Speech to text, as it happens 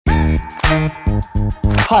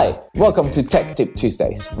Hi, welcome to Tech Tip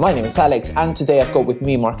Tuesdays. My name is Alex, and today I've got with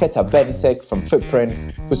me Marketa Benisek from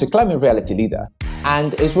Footprint, who's a climate reality leader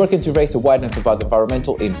and is working to raise awareness about the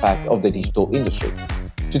environmental impact of the digital industry.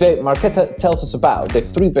 Today, Marketa tells us about the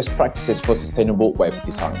 3 best practices for sustainable web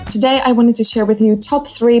design. Today, I wanted to share with you top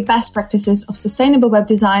 3 best practices of sustainable web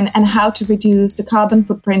design and how to reduce the carbon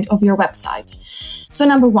footprint of your websites. So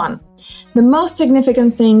number 1, the most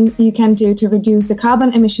significant thing you can do to reduce the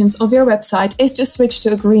carbon emissions of your website is to switch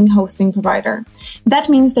to a green hosting provider. That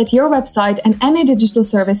means that your website and any digital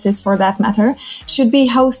services for that matter should be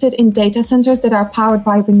hosted in data centers that are powered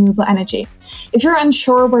by renewable energy. If you're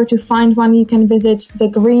unsure where to find one, you can visit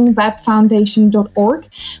thegreenwebfoundation.org,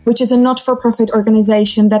 which is a not-for-profit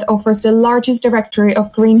organization that offers the largest directory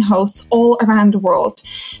of green hosts all around the world.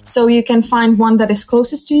 So you can find one that is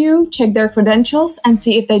closest to you, check their credentials, and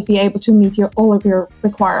see if they'd be able to meet all of your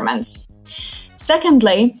requirements.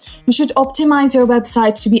 Secondly, you should optimize your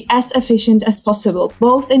website to be as efficient as possible,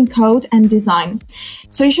 both in code and design.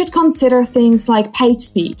 So you should consider things like page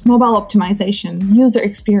speed, mobile optimization, user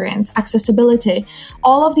experience, accessibility.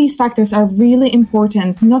 All of these factors are really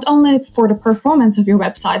important, not only for the performance of your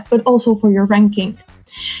website, but also for your ranking.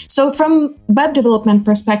 So from web development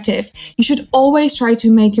perspective, you should always try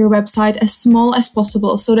to make your website as small as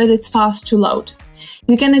possible so that it's fast to load.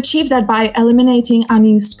 You can achieve that by eliminating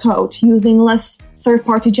unused code, using less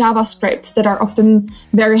third-party JavaScripts that are often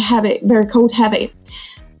very code heavy,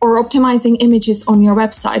 or optimizing images on your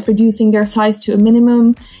website, reducing their size to a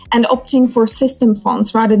minimum, and opting for system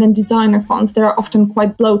fonts rather than designer fonts that are often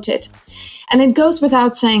quite bloated. And it goes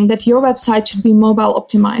without saying that your website should be mobile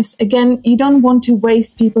optimized. Again, you don't want to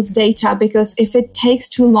waste people's data because if it takes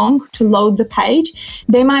too long to load the page,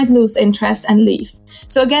 they might lose interest and leave.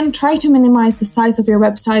 So again, try to minimize the size of your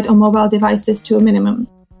website on mobile devices to a minimum.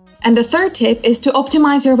 And the third tip is to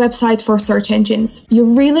optimize your website for search engines. You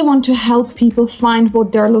really want to help people find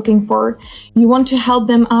what they're looking for. You want to help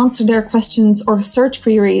them answer their questions or search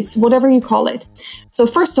queries, whatever you call it. So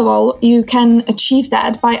first of all, you can achieve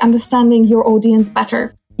that by understanding your audience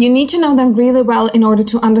better. You need to know them really well in order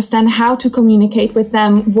to understand how to communicate with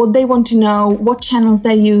them, what they want to know, what channels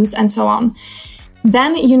they use, and so on.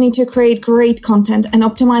 Then you need to create great content and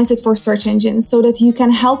optimize it for search engines so that you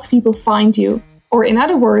can help people find you. Or in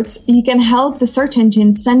other words, you can help the search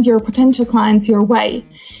engines send your potential clients your way.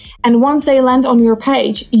 And once they land on your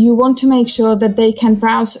page, you want to make sure that they can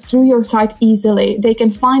browse through your site easily. They can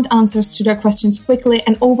find answers to their questions quickly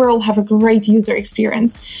and overall have a great user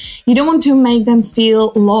experience. You don't want to make them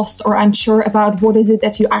feel lost or unsure about what is it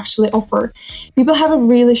that you actually offer. People have a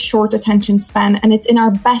really short attention span, and it's in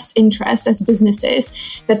our best interest as businesses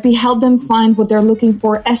that we help them find what they're looking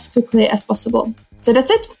for as quickly as possible. So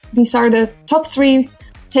that's it. These are the top 3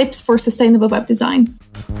 tips for sustainable web design.